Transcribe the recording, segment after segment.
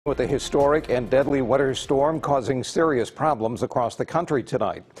With a historic and deadly winter storm causing serious problems across the country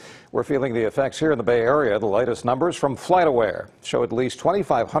tonight. We're feeling the effects here in the Bay Area. The latest numbers from FlightAware show at least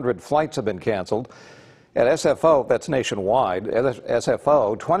 2,500 flights have been canceled. At SFO, that's nationwide, at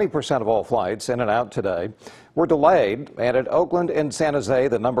SFO, 20% of all flights in and out today were delayed. And at Oakland and San Jose,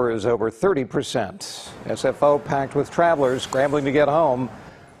 the number is over 30%. SFO packed with travelers scrambling to get home.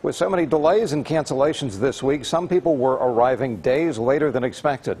 With so many delays and cancellations this week, some people were arriving days later than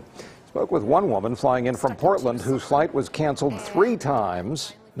expected. Spoke with one woman flying in from Portland whose flight was canceled 3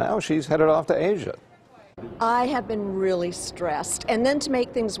 times. Now she's headed off to Asia. I have been really stressed. And then to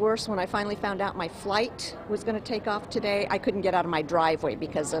make things worse, when I finally found out my flight was going to take off today, I couldn't get out of my driveway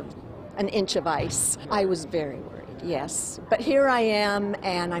because of an inch of ice. I was very worried, yes. But here I am,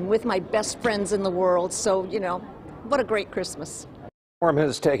 and I'm with my best friends in the world, so, you know, what a great Christmas. The storm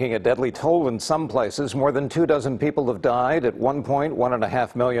is taking a deadly toll in some places. More than 24 people have died. At one point,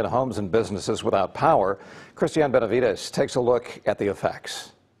 1.5 million homes and businesses without power. Cristian Benavides takes a look at the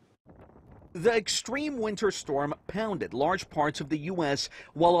effects. The extreme winter storm pounded large parts of the U.S.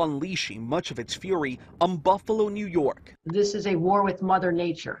 while unleashing much of its fury on Buffalo, New York. This is a war with Mother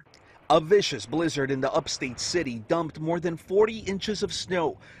Nature. A vicious blizzard in the upstate city dumped more than 40 inches of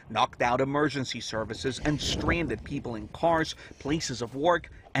snow, knocked out emergency services, and stranded people in cars, places of work,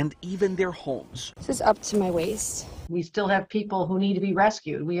 and even their homes. This is up to my waist. We still have people who need to be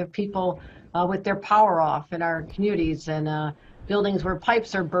rescued. We have people with their power off in our communities, and buildings where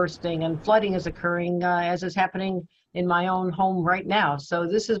pipes are bursting and flooding is occurring, as is happening in my own home right now. So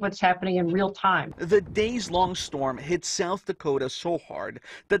this is what's happening in real time. The days-long storm hit South Dakota so hard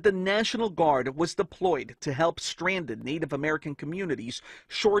that the National Guard was deployed to help stranded Native American communities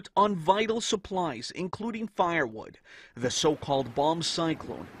short on vital supplies, including firewood. The so-called bomb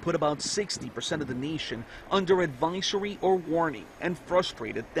cyclone put about 60% of the nation under advisory or warning and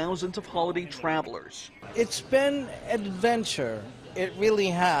frustrated thousands of holiday travelers. It's been an adventure. It really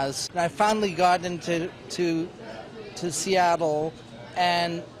has. I finally got into Seattle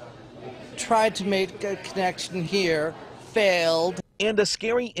and tried to make a connection here, failed. And a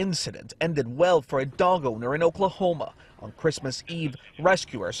scary incident ended well for a dog owner in Oklahoma. On Christmas Eve,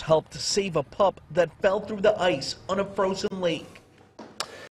 rescuers helped save a pup that fell through the ice on a frozen lake.